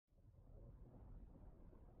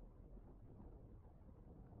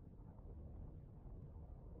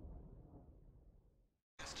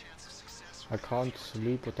I can't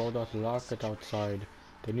sleep with all that rocket outside.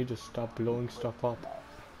 They need to stop blowing stuff up.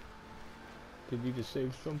 They need to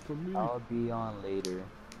save some for me. I'll be on later.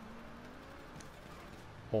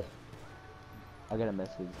 Oh. I gotta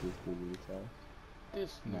message this dude, so.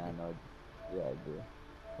 This Nah, nigga. no. Yeah, I do.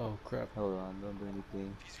 Oh crap. Hold on, don't do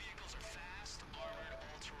anything.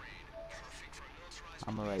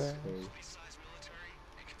 I'm alright, Craig.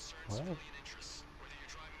 What?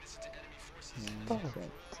 Oh.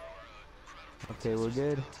 Okay, we're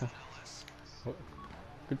good.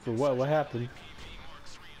 Good for what? What happened?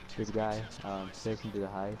 This guy, searching to the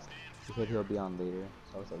heist. He said he'll be on later.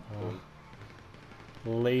 So I was like,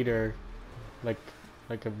 cool. Later. Like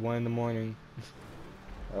at 1 in the morning.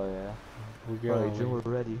 Oh yeah. We go. Alright, Jim, we're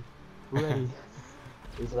ready. We're ready.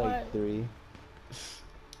 It's like 3.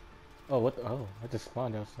 Oh, what the, oh, I just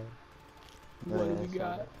spawned outside. Oh, What yeah, do we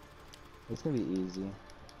got? It's gonna be easy.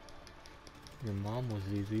 Your mom was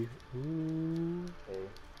easy. Ooh. Okay.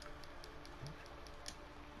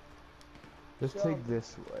 Let's take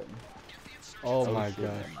this one. Oh, my shit,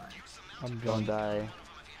 god. I'm Don't done. die.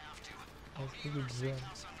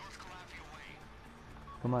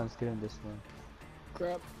 Come on, let's get in this one.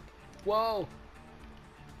 Crap. Whoa!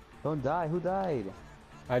 Don't die. Who died?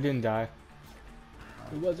 I didn't die.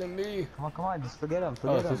 It wasn't me. Come on, just forget him.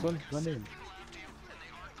 Forget him. This one? Run in.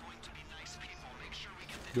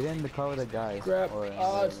 Get in the car with a guy. Crap. Or,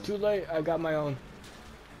 Oh, it's too late. I got my own.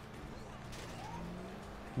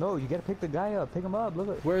 No, you gotta pick the guy up. Pick him up. Look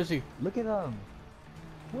at. Where is he? Look at him.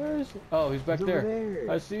 Where is he? Oh, he's back He's there. over there.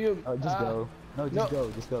 I see him. Oh, just go. No, just go.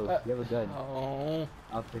 Just go. You have a gun. Oh.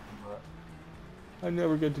 I'll pick him up. I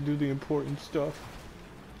never get to do the important stuff.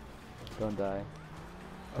 Don't die.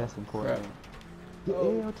 That's important. Crap. Yeah,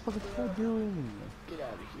 Oh, what the fuck is that doing? Get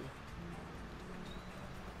out of here.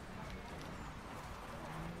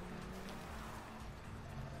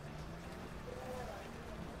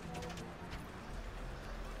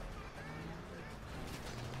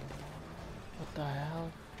 What the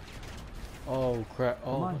hell? Oh crap.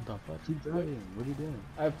 Oh, Come on. what the fuck? Keep driving. What are you doing?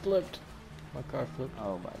 I flipped. My car flipped.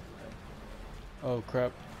 Oh my god. Oh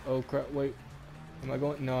crap. Oh crap. Wait. Am I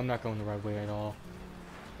going? No, I'm not going the right way at all.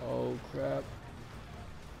 Oh crap.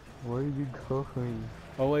 Where are you going?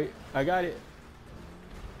 Oh wait. I got it.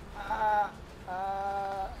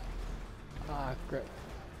 Crap.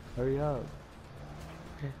 Hurry up.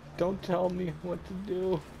 Don't tell me what to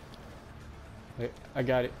do. Wait. I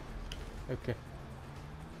got it. Okay.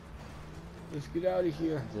 Let's get out of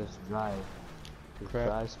here. Just drive. Just Crap.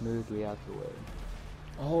 drive smoothly out the way.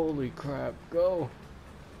 Holy crap. Go.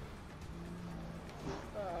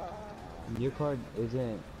 Your car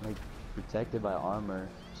isn't like protected by armor,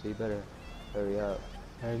 so you better hurry up.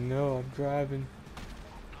 I know. I'm driving.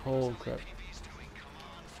 Holy crap.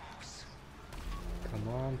 Come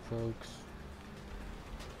on, folks.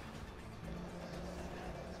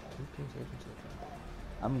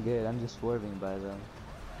 I'm good. I'm just swerving by them.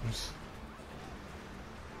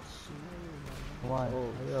 Come on,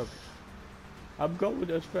 hurry up. I'm going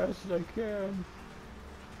as fast as I can.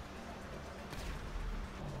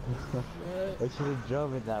 I should have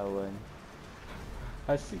driven that one.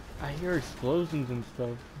 I hear explosions and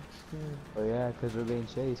stuff. Oh yeah, because we're being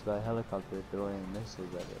chased by a helicopter throwing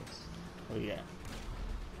missiles at us. Oh yeah.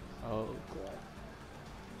 Oh crap.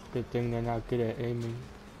 Good thing they're not good at aiming.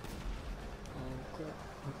 Oh crap.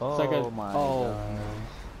 Oh like my oh, god. no.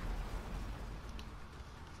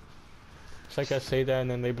 It's like I say that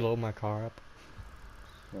and then they blow my car up.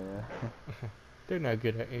 Yeah. They're not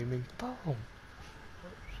good at aiming. Boom.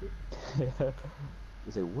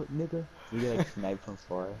 You say, what nigga? We get like sniped from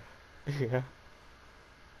far. Yeah.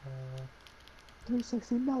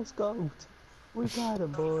 360 no scope. We got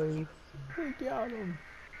him, boy. We got him.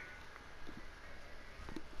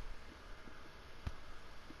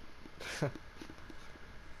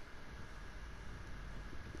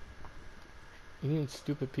 Even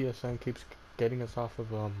stupid PSN keeps getting us off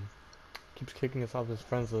of keeps kicking us off his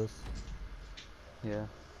friends list. Yeah.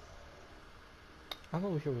 I'm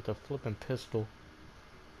over here with a flippin' pistol.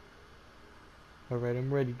 Alright,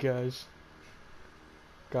 I'm ready, guys.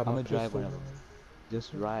 Got I'm my gonna drive pistol. one of them.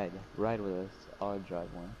 Just ride. Ride with us. I'll drive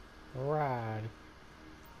one. Ride.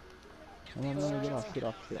 No, get off, get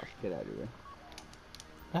off, get off, get out of here.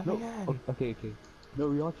 Let No. me in. Oh, okay. No,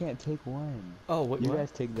 we all can't take one. Oh, what? You what?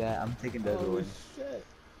 guys take that. I'm taking the other Oh one. shit.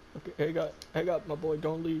 Okay, hang up, my boy.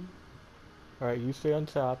 Don't leave. Alright, you stay on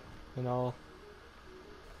top, and I'll.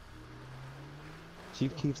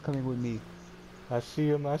 Chief keeps coming with me. I see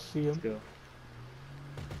him. I see him. Let's go.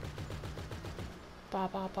 Ba,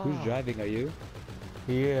 ba, ba. Who's driving? Are you?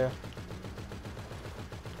 Yeah.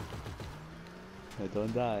 No,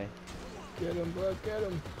 don't die. Get him, bro, get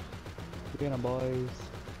him. Get 'em, boys.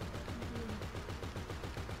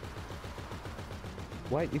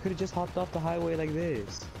 What? You could have just hopped off the highway like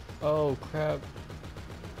this. Oh, crap.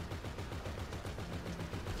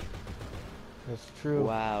 That's true.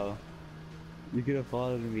 Wow. You could have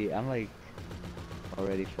followed me. I'm like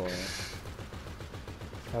already for it.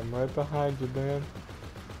 I'm right behind you, man.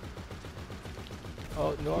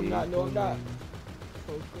 Oh, no, I'm not. No, I'm not.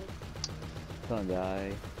 Oh, good. Don't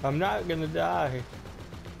die. I'm not gonna die.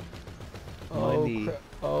 Oh, Money. crap.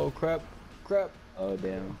 Oh, crap. Crap. Oh,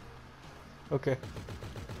 damn. Okay.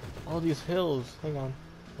 All these hills. Hang on.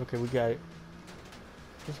 Okay, we got it.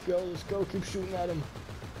 Let's go. Let's go. Keep shooting at him.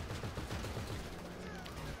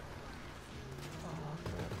 Oh,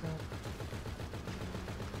 crap, crap.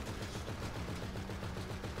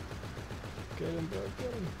 Get him, bro.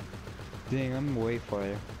 Get him. Dang, I'm way for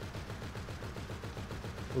it.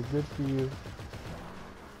 Well, good for you.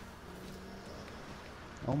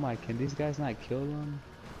 Oh my, can these guys not kill them?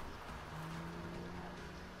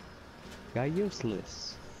 Guy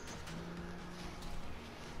useless.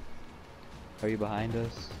 Are you behind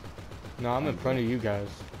us? No, I'm in front of you guys.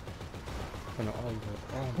 In front of all of us.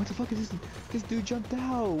 Oh, What the fuck is this? This dude jumped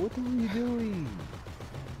out. What the hell are you doing?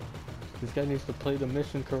 this guy needs to play the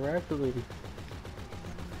mission correctly.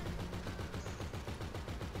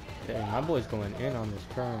 Dang, my boy's going in on this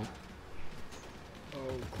turn.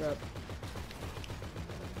 Oh, crap.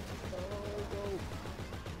 Oh,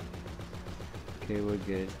 Okay, we're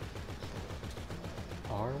good.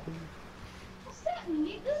 no. Are we? What's that,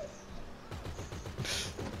 niggas?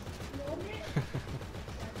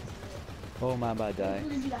 Oh my, I'm about to die.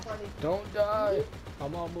 Don't die!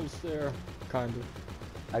 I'm almost there. Kind of.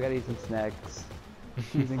 I gotta eat some snacks.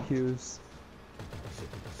 Q's and Q's.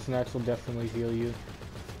 Snacks will definitely heal you.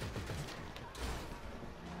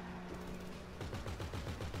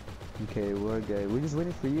 Okay, we're good. We're just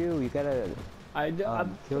waiting for you. You gotta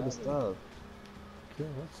I'm kill the stuff. Kill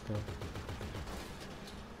what stuff?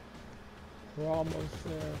 We're almost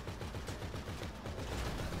there.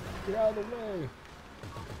 Get out of the way!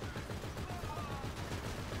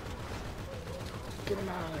 Get him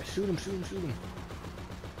out! Shoot him! Shoot him! Shoot him!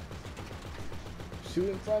 Shoot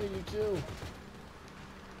in front of you too!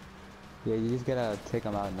 Yeah, you just gotta take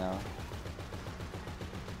them out now.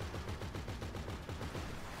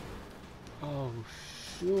 Oh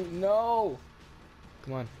shoot! No!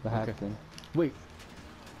 Come on. What Okay. happened? Wait.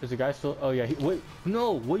 Is the guy still? Oh yeah. Wait.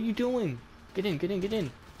 No! What are you doing? Get in! Get in! Get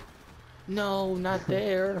in! No! Not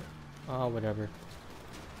there! Oh, whatever.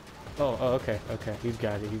 Oh, okay. Okay. He's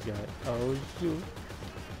got it. He's got it. Oh shoot!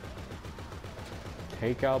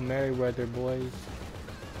 Take out Merryweather, boys.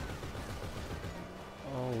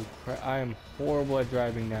 Oh crap! I am horrible at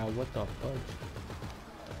driving now. What the fudge?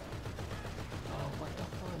 Oh, what the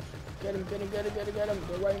fudge? Get him! Get him! Get him! Get him! Get him!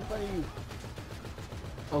 They're right in front of you.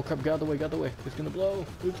 Oh crap! Get out of the way! Get out of the way! It's gonna blow!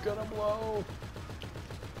 It's gonna blow!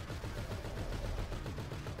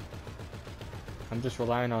 I'm just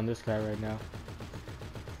relying on this guy right now.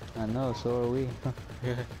 I know, so are we.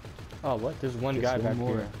 Oh, what? There's one Just guy one back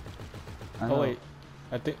more. here. I Oh know. wait,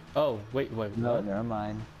 I think. Oh wait, wait. No, What? never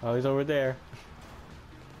mind. Oh, he's over there.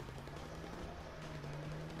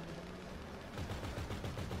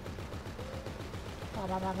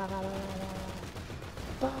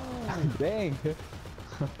 Dang.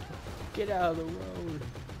 Get out of the road.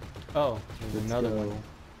 Oh, there's Let's another go. one.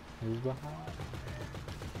 Who's behind?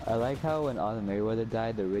 I like how when Autumn Merriweather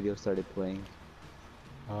died, the radio started playing.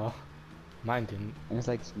 Oh, mine didn't. And it's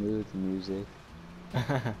like smooth music.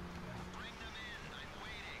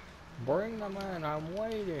 Bring them in. I'm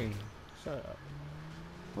waiting. Shut up.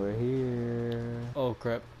 We're here. Oh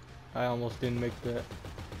crap! I almost didn't make that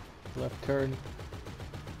left turn.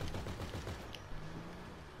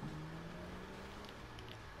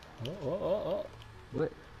 Oh, oh, oh, oh.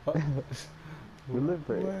 What? Oh.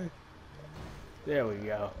 Deliberate. Away. There we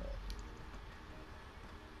go.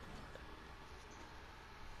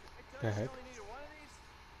 The heck?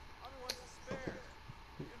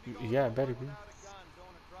 Yeah, it better be.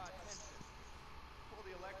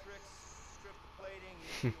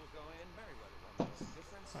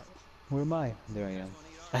 Where am I? There I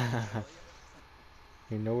am.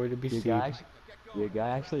 You're nowhere to be Your seen. your guy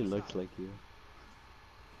actually looks like you.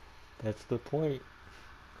 That's the point.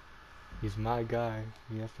 He's my guy.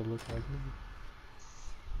 He has to look like me.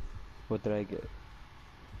 What did I get?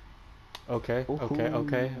 Okay, okay,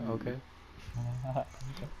 okay, okay.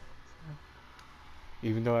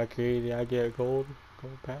 Even though I created, I get gold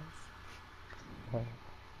pass.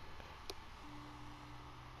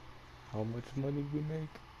 How much money did we make?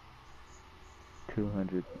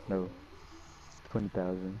 200. No.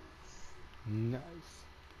 20,000. Nice.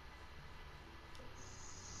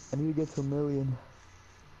 I need to get to 1,000,000.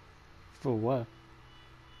 For what?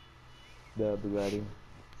 The Bugatti.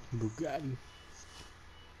 Bugatti.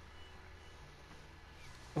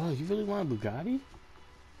 Oh, you really want a Bugatti?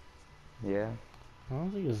 Yeah. I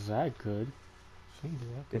don't think it's that good. Shouldn't be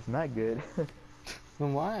that good. It's not good.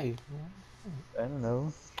 Then why? I don't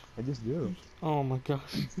know. I just do. Oh my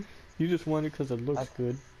gosh. You just want it because it looks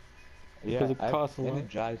good. Because Yeah, it costs a and lot. it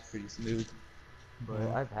drives pretty smooth. But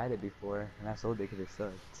Oh. I've had it before, and I sold it because it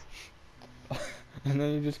sucked. And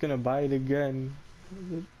then you're just gonna buy it again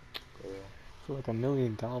Yeah. for like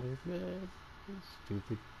 $1,000,000. Man, it's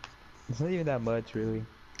stupid. It's not even that much, really.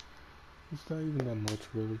 It's not even that much,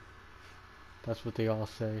 really. That's what they all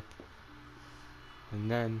say. And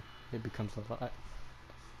then it becomes a lot.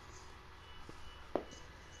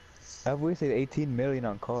 I've wasted 18 million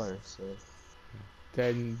on cars, so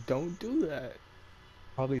Then don't do that.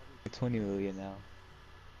 probably 20 million now.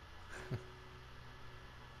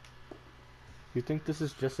 You think this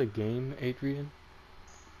is just a game, Adrian?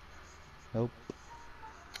 Nope.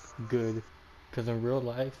 Good. Because in real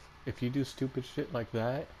life, if you do stupid shit like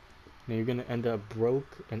that, then you're gonna end up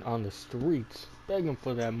broke and on the streets begging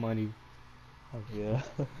for that money. Yeah.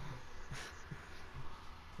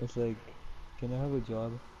 It's like, can I have a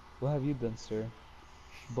job? What have you done, sir?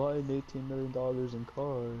 Buying $18 million in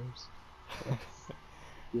cars.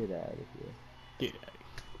 Get out of here. Get out of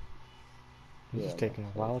here. This Yeah, is taking a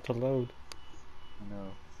that's while to load. I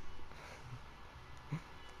know.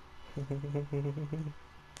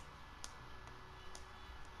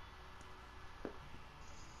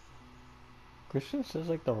 Christian says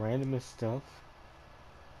like the randomest stuff.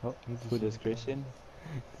 Oh, he Who just does Christian?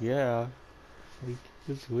 yeah. Like,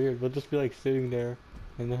 it's weird. We'll just be like sitting there,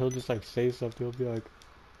 and then he'll just like say something. He'll be like,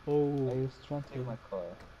 I "Oh, was trying to take my car.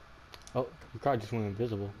 oh, your car just went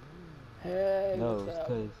invisible." Hey, No, what's it's up?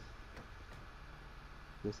 because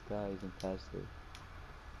this guy is impassive.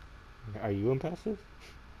 Are you impassive?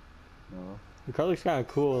 No, Your car looks kind of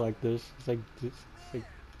cool like this. It's like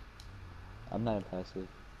I'm not impassive.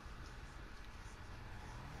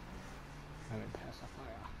 I'm impassive.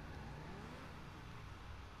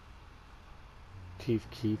 Chief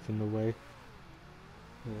Keef in the way.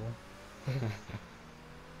 Yeah.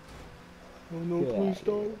 Oh no, Get please outta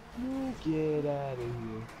don't. No. Get out of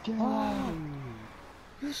here. Get Ah, out of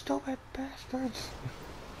here. you stupid bastards.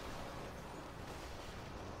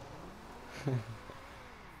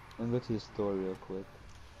 Let me go to the store real quick.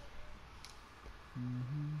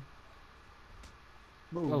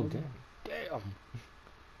 Oh damn. Damn.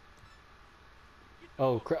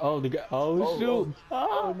 Oh, oh, the guy. Oh, shoot. Oh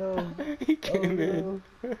Ah, no. he Oh came in.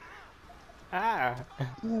 no. Ah.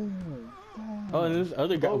 Damn. Oh, and Damn. this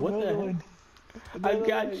other guy. Oh, What the another heck? one. I Another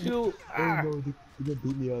got one. you. Oh Ah. no, they're gonna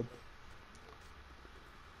beat me up.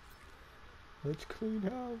 Let's clean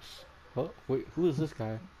house. Oh, wait. Who is this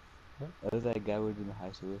guy? That was that guy we were in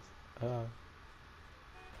high school with. Uh.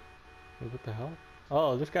 Wait, what the hell?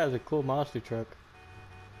 Oh, this guy's a cool monster truck.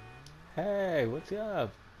 Hey, what's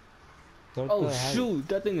up? Oh shoot,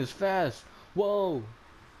 that thing is fast. Whoa,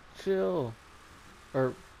 chill.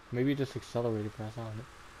 Or maybe just accelerated fast on it.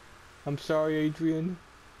 I'm sorry, Adrian.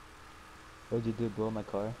 What'd you do, blow my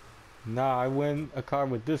car? Nah, I win a car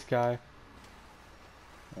with this guy,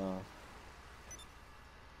 Oh.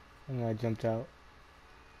 and then I jumped out.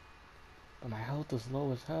 But my health is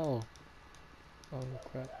low as hell. Oh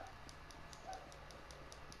crap.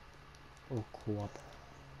 Oh crap.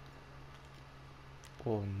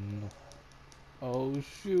 Oh no. Oh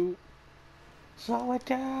shoot. Slow it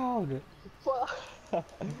down.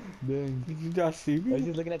 Dang. Did you not see I was me?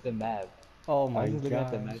 just looking at the map. Oh I my was just looking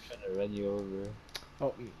at the map gosh. trying to run you over.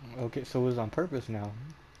 Oh, okay, so it was on purpose now.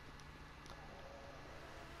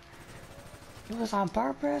 It was on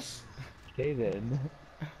purpose? Okay then.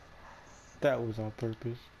 That was on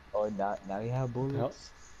purpose. Oh, now you have What the hell? bullets?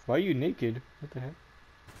 Why are you naked? What the heck?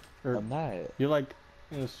 Or I'm not. you're like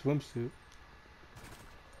in a swimsuit.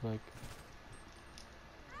 Like,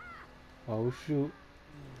 oh shoot.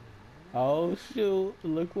 Oh shoot,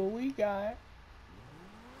 look what we got.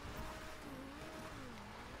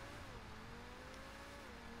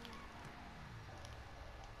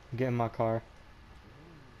 Get in my car.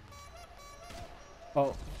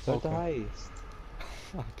 Oh, Start the okay. heist.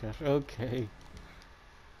 Oh gosh, okay.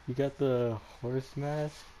 You got the horse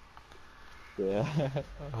mask? Yeah.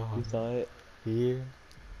 Oh, You saw it? yeah.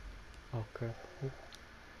 Oh crap.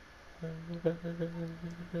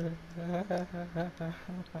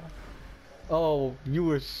 Oh, you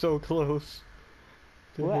were so close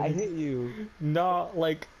to What? I hitting. hit you. No,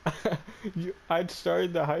 like I'd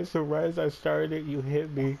started the heist, so right as I started it, you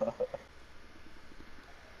hit me.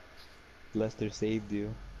 Lester saved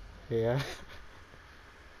you. Yeah.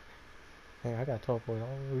 Hey, I got 12 point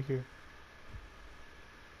all over here.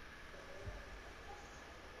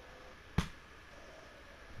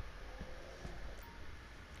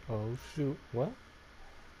 Oh shoot, what?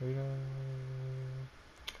 We don't...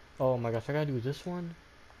 Oh my gosh, I gotta do this one?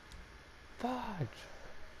 Fudge!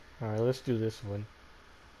 Alright, let's do this one.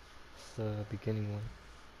 It's the beginning one.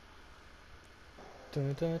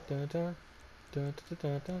 Dun, dun, dun, dun. Dun, dun,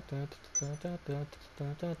 dun, dun, dun, dun, dun, dun,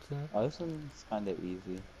 dun, dun, dun. Oh, this one's kind of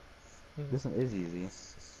easy. This one is easy.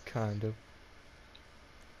 Kind of.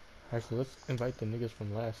 Actually, let's invite the niggas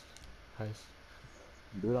from last heist.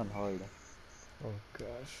 Do it on hard. Oh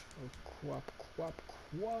gosh. Oh, quap, quap,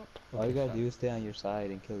 quap. All you Okay, gotta stop. do is stay on your side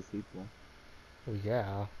and kill people. Well,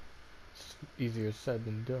 yeah. It's easier said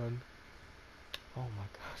than done. Oh my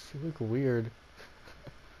gosh, you look weird.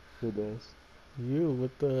 Who does? You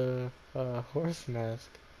with the horse mask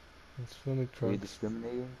and swimming Are you trunks.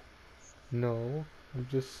 discriminating? No, I'm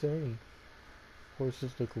just saying.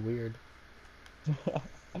 Horses look weird.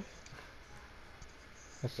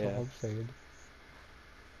 That's all Yeah. I'm saying.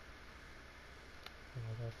 Oh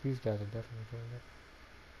my gosh, these guys are definitely doing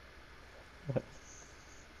it.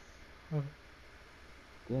 Oh,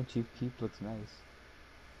 Damn, Chief Keef looks nice.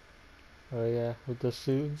 oh yeah, with the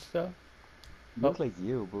suit and stuff. He Oh, looks like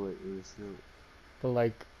you, but it was still but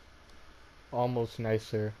like almost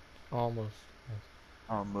nicer. Almost.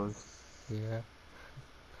 almost. Yeah.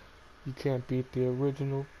 You can't beat the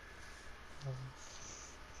original.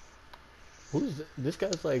 This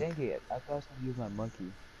guy's like, Dang it! I thought I was gonna use my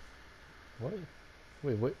monkey what?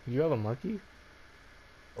 Wait, what? You have a monkey?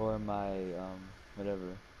 or my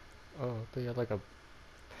whatever. Oh, I thought you had like a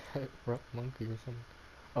pet monkey or something.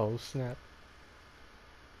 Oh, snap.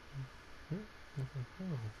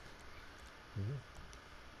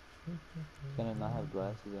 Can I not have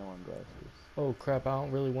glasses? I don't want glasses. Oh crap, I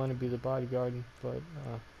don't really want to be the bodyguard, but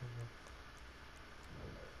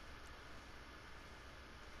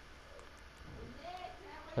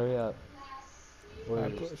Hurry up, I or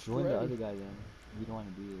pushed join the ready. other guy then. You don't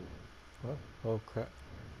want to be it. What? Oh crap.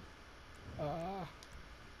 Ah,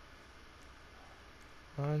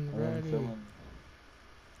 I'm And then ready. someone,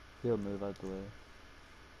 he'll move out the way.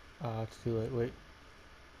 Ah, it's too late. Wait,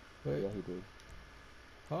 wait. Yeah, he did.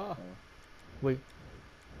 Ah, Oh. wait.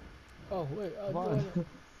 Oh, wait. I'm Come doing it. on,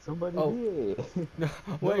 somebody Oh, did. no,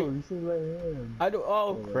 No, wait. you should let him. I don't.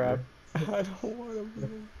 Oh crap. Whatever. I don't want to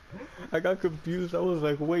move. I got confused. I was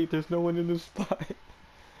like, wait, there's no one in the spot.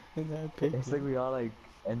 And that picked It's me. like we all like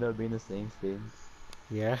end up being the same thing.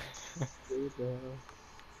 Yeah. What the hell?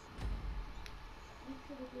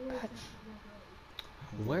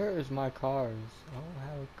 Where is my cars? I don't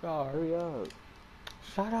have a car. Hurry up.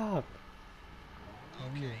 Shut up.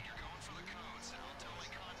 Okay, you're going for the codes. I'll tell my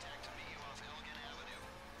contact to meet you off Elgin Avenue.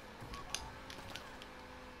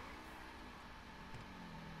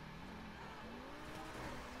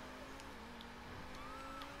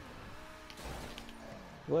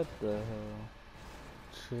 What the hell?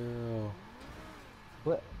 Chill.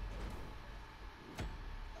 What?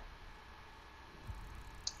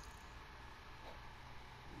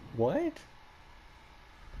 What?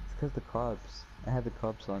 It's because the cops. I had the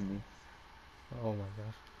cops on me. Oh my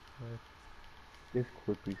gosh. What? Just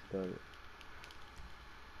quick restart.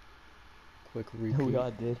 Quick We repeat.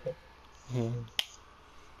 all did.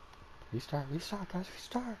 Restart, restart, guys,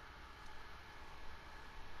 restart.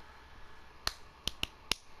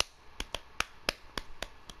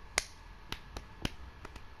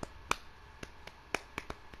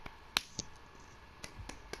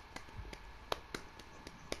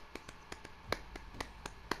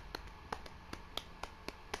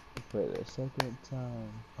 For the second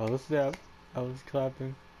time. Oh, snap. I was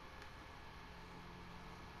clapping.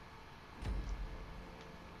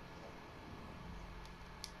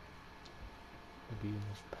 The beat in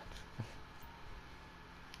this patch.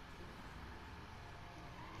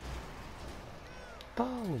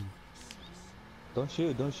 Boom! Don't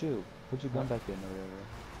shoot, don't shoot. Put your gun What? back in or whatever.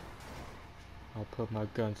 I'll put my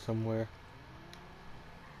gun somewhere.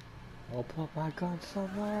 I'll put my gun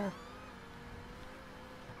somewhere.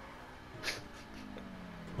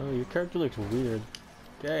 Oh, your character looks weird.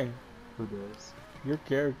 Dang. Who does? Your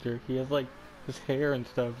character, he has like his hair and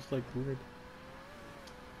stuff. It's like weird.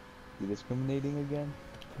 You discriminating again?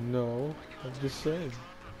 No, I'm just saying.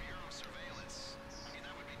 Bureau surveillance. I mean,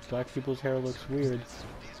 that would be Black people's hair looks weird. that's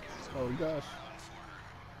what these guys Oh are gosh. known for.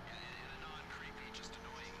 In a non-creepy, just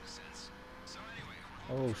annoying sense. So anyway,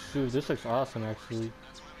 we're Oh shoot, this looks awesome actually.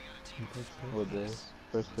 that's why we got a team of four. What this?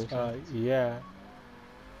 First person? Yeah.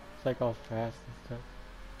 It's like all fast and stuff.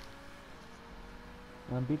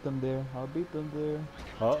 I'll beat them there. I'll beat them there.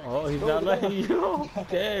 Oh, he's Oh, not they got letting my. you.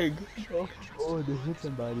 Dang. Oh, oh, they hit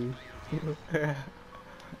somebody.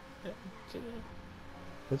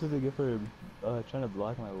 That's what they get for trying to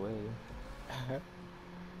block my way.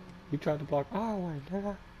 You tried to block our way,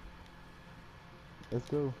 nigga. Let's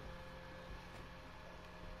go.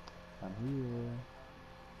 I'm here.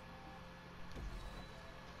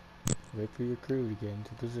 Wait for your crew to get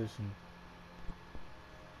into position.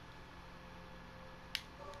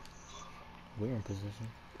 We're in position.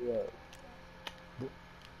 Yeah.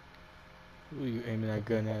 Who are you aiming that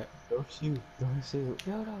gun at? Don't shoot. Don't shoot.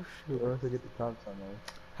 Yo, don't shoot. Or else I get the cops on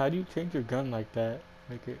us. How do you change your gun like that?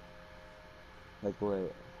 Make it, Like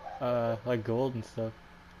what? like gold and stuff.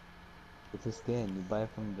 It's a skin. You buy it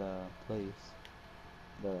from the place.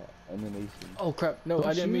 The ammunition. Oh crap! No, Don't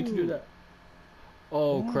I didn't mean to do shoot. that.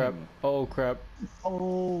 Oh crap! Dang. Oh crap!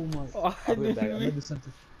 Oh my. Oh, I I'll be back. didn't I'm gonna mean. do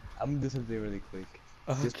something. I'm gonna do something really quick.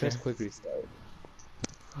 Just Okay. press quick restart.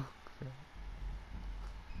 Oh crap!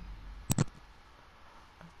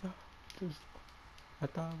 Just, I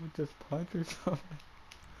thought I would just punch or something.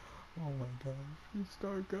 Oh my god!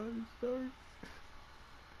 Restart, guys! Restart!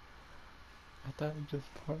 I thought I just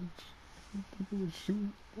punched. People would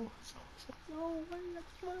shoot. Oh, no way! I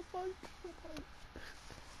just want to punch.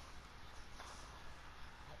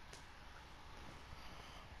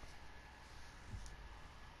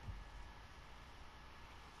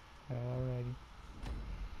 Alrighty.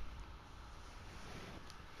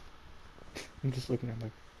 I'm just looking at my.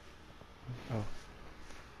 Oh.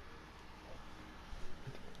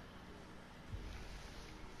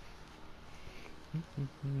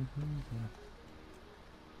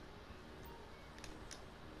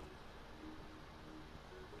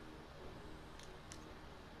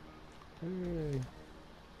 Hey.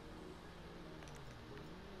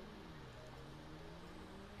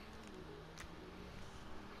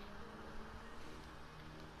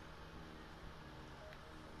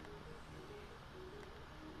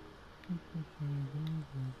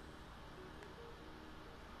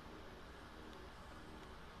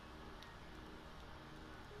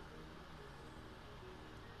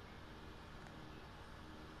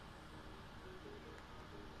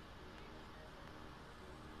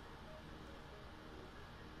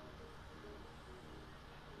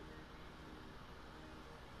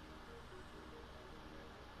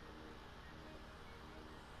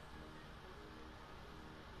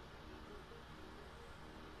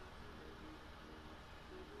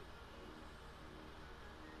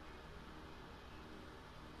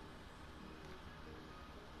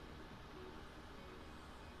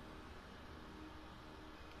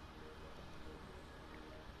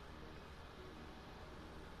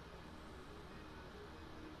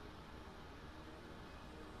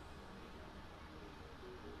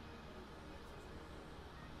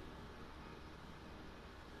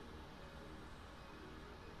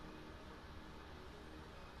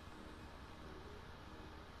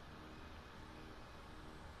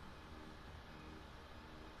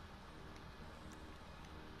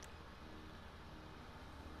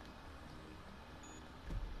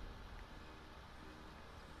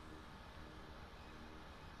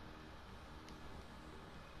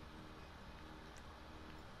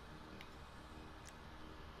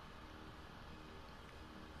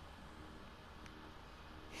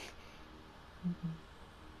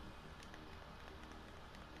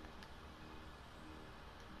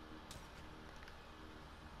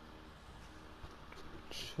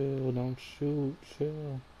 Chill, don't shoot,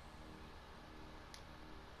 chill.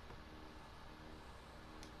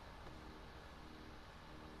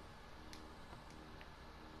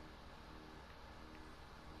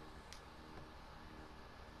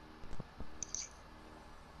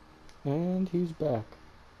 And he's back.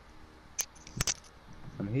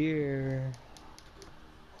 I'm here.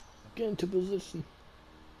 Get into position.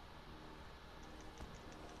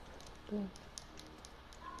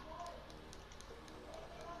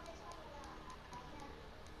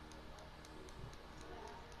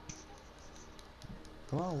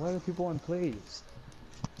 Come on, why are people in place?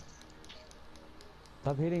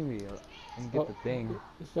 Stop hitting me and get Oh, the thing.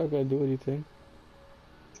 it's not gonna do anything.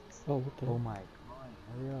 Oh, what the Oh hell? my god,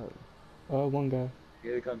 hurry up. One guy.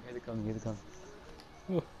 Here they come, here they come, here they come.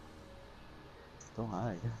 Oh, Don't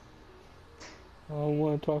hide. I don't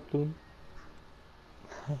want to talk to him.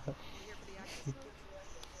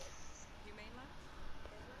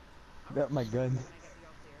 Got my gun.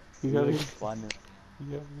 You You're gotta like get. spawning.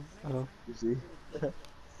 Yeah. Oh, You see?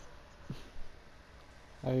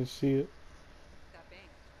 I didn't see it. That bang.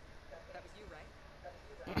 That was you, right?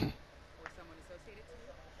 Or someone associated to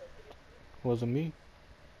you? Wasn't me.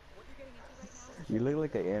 What you're getting into right now is You look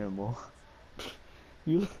like an animal.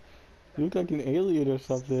 You, you look like an alien or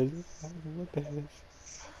something. What the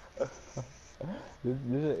heck? There's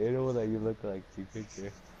an animal that you look like. You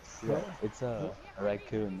picture. Yeah, it's a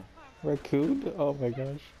raccoon. Raccoon? Oh my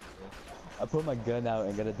gosh. I put my gun out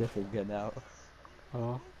and got a different gun out.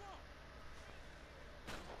 Oh,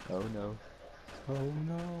 Oh no. oh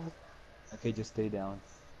no. Okay, just stay down.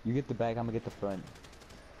 You get the back, I'm gonna get the front.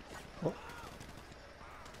 Oh,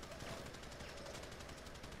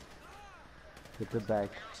 Get the back.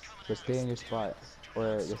 Just stay in your spot.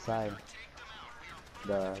 Or the side.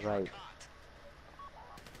 The right.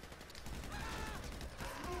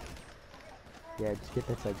 Yeah, just get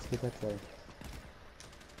that side, just get that side.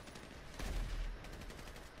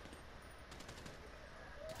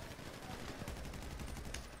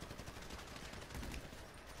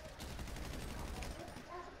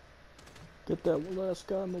 get that last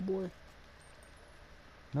guy, my boy.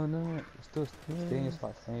 No, no, no. Still stay in your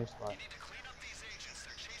spot, stay in your spot. Need to clean up these agents.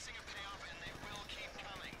 They're chasing a payoff and they will keep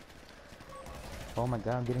coming. Oh my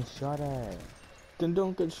god, I'm getting shot at. Then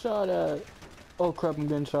don't get shot at. Oh crap, I'm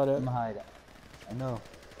getting shot at. I'm gonna hide. I know.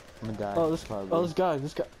 I'm gonna die. Oh, probably.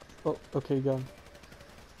 this guy. Oh, okay, got him.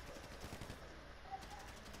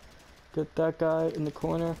 Get that guy in the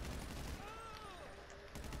corner.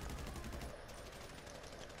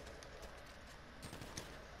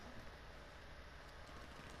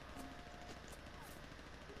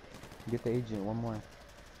 Get the agent, one more.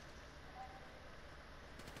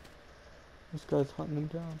 This guy's hunting him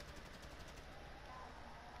down.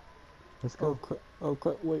 Let's Oh go. crap, oh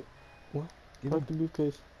crap, wait. What? Get Crack the him.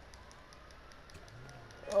 briefcase.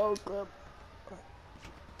 Oh crap.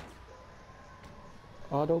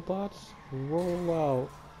 Autobots, roll out.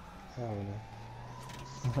 I don't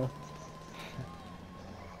know.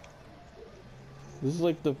 This is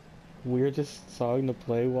like the weirdest song to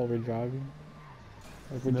play while we're driving.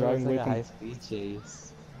 Like we're No, driving it's like away a from. high-speed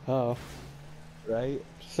chase. Oh, Right?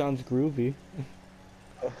 sounds groovy.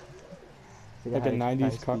 It's Like a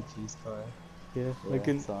 90s car. high-speed chase car. Yeah, Yeah, like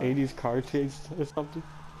an song. 80s car chase or something.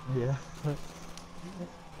 Yeah.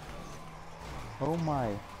 Oh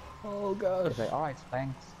my. Oh gosh. It's like, alright,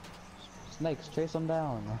 Spanks. Snakes, chase them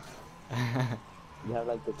down. You have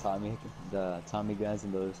like the Tommy guns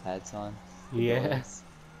and those hats on. The Yeah. doors.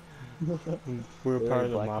 We're They're part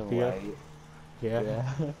like of the black and mafia. white. Yeah.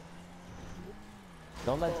 Yeah.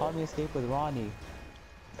 Don't let Tommy escape with Ronnie.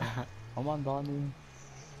 Come on, Donnie.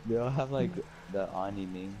 They all have like the Ani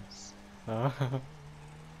names.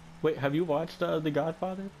 Wait, have you watched The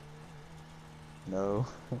Godfather? No.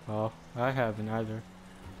 Oh, I haven't either.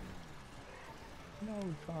 No,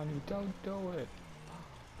 Johnny, don't do it.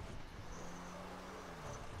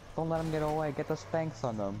 Don't let them get away. Get the Spanks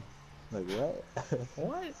on them. Like what?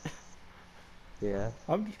 What? Yeah.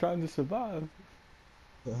 I'm just trying to survive.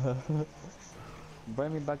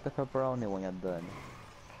 Bring me back the pepperoni when you're done.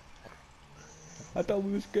 I thought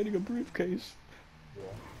we was getting a briefcase. Yeah.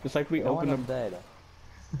 It's like we I want open them up. dead.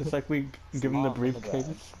 It's like we give him the Small little briefcase.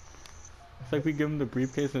 guy. It's like we give him the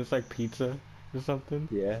briefcase and it's like pizza or something.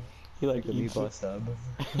 Yeah. He like a eats meatball it. sub.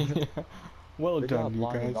 Yeah. Well Good done, job, you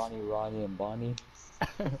Lonnie, guys. Lonnie, Ronnie, and Bonnie.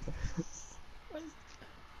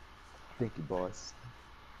 Thank you, boss.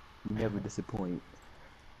 You never disappoint.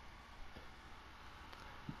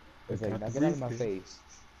 It's like, got now the get out of my briefcase. face.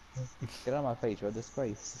 Get out of my face, you're a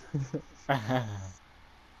disgrace.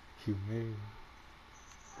 Humane.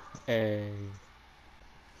 Hey.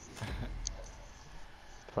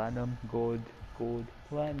 Platinum, gold, gold,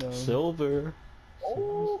 platinum. Silver.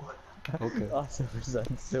 Oh! Okay. Oh, silver,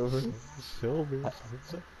 son, silver. Silver.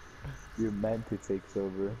 You're meant to take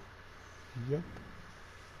silver. Yep.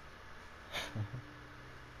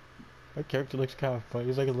 My character looks kind of funny.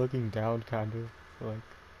 He's like looking down, kind of. Like,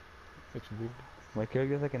 it's weird. My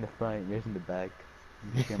character's like in the front, yours in the back.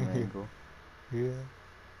 The camera angle. Yeah.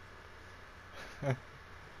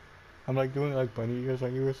 I'm like doing like bunny ears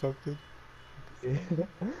on you or something.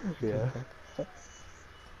 Yeah.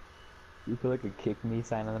 You feel like a kick me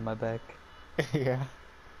sign on my back. Yeah.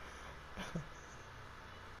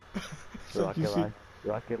 It's like you see,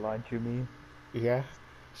 Rocket launcher me. yeah.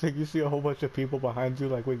 It's like you see a whole bunch of people behind you,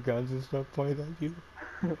 like with guns and stuff pointed at you.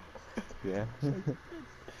 Yeah.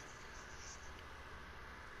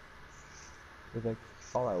 It's like,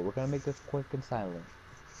 alright, we're gonna make this quick and silent.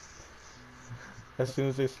 As soon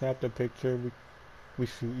as they snap the picture, we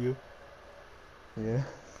shoot you. Yeah.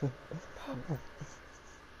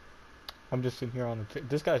 I'm just sitting here on the.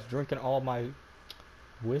 This guy's drinking all my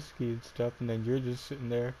whiskey and stuff, and then you're just sitting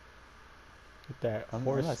there with that I'm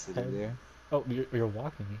horse not sitting head. there. Oh, you're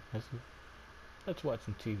walking. I see. Let's watch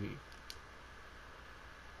some TV.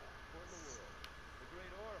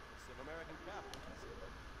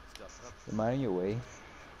 Am I in your way?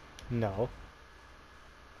 No.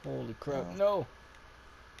 Holy crap, Oh. no!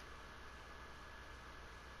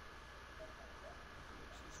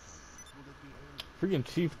 Freaking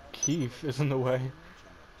Chief Keef is in the way.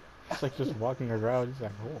 He's like just walking around. He's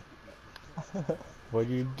like, oh, what are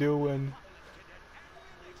you doing?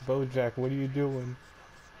 Bojack, what are you doing?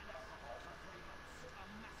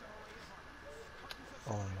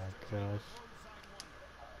 Oh my gosh.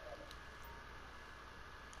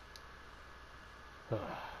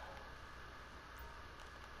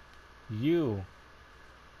 You!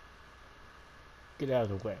 Get out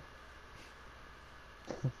of the way.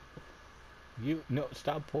 You, no,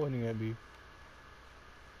 stop pointing at me.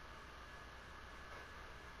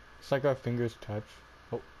 It's like our fingers touch.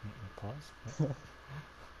 Oh, pause.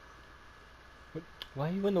 What? Why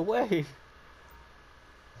are you in the way?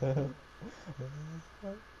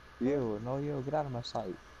 Yo, no, yo, get out of my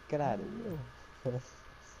sight. Get out of Oh, here.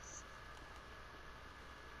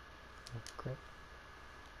 crap.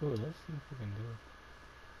 Oh, let's see if we can do it.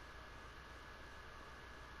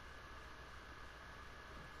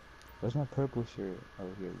 Where's my purple shirt? Oh,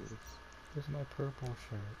 here it is. Where's my purple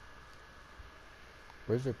shirt?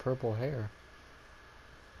 Where's your purple hair?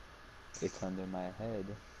 It's under my head.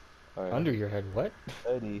 Or Under your head, what?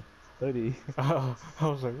 hoodie. Hoodie. Oh, I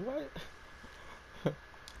was like, what?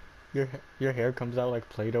 Your hair comes out like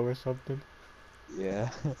Play-Doh or something? Yeah.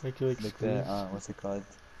 Like you like Like squeeze? that, what's it called?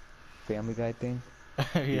 Family Guy thing?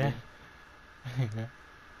 Yeah. Yeah.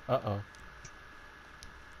 Uh-oh.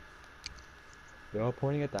 They're all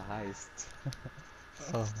pointing at the heist.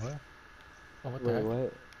 Oh, what? Oh, what the Wait, heck?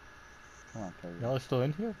 what? Come on, Kevin. Y'all are still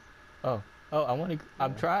in here? Oh. Oh, I wanna...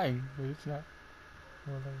 I'm Yeah. trying. But it's not...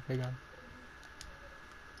 Hold on, hang on.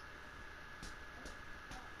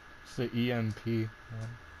 It's the EMP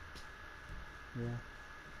one. Yeah.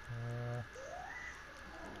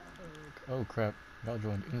 Oh crap. Y'all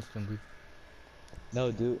joined instantly.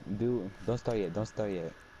 No, don't start yet, don't start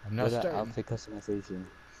yet. I'm Go not to starting. outfit customization.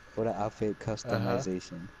 Go to outfit Uh-huh.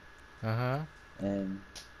 customization. Uh-huh. And,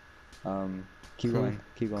 keep Crew... going,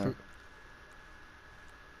 keep going. Crew...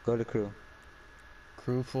 Go to crew.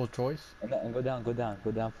 Crew full choice? And go down,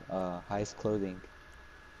 highest clothing.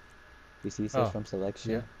 You see it says Oh. from Yeah.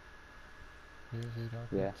 selection? Here's eight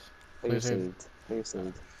Yeah. outfits. Clear Please save... saved. Clear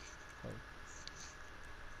saved. Oh.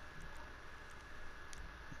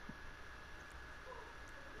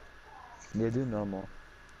 Yeah, do normal.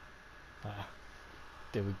 Ah.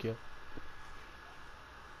 There we go.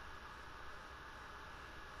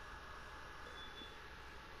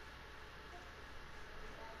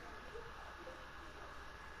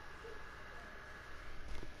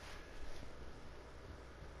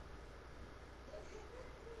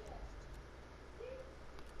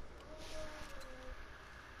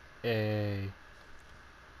 Hey.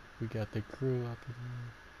 We got the crew up in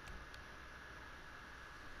here.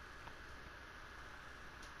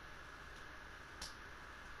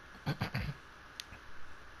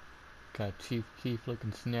 Got Chief Keef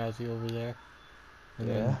looking snazzy over there. And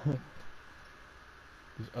Yeah. then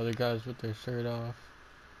these other guys with their shirt off.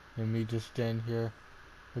 And me just stand here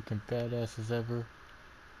looking badass as ever.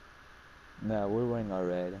 Nah, we're wearing our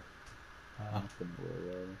red. Ah. Nothing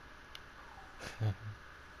wear red.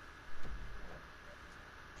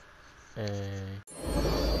 Hey.